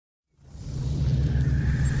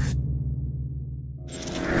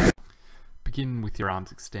Begin with your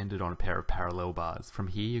arms extended on a pair of parallel bars. From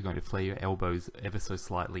here, you're going to flare your elbows ever so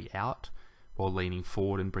slightly out while leaning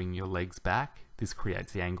forward and bringing your legs back. This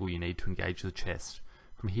creates the angle you need to engage the chest.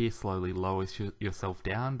 From here, slowly lower yourself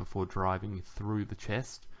down before driving through the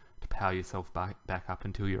chest to power yourself back up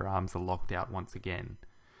until your arms are locked out once again.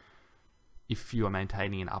 If you are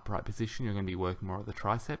maintaining an upright position, you're going to be working more of the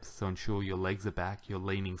triceps, so ensure your legs are back, you're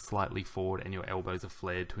leaning slightly forward and your elbows are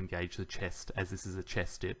flared to engage the chest, as this is a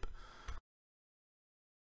chest dip.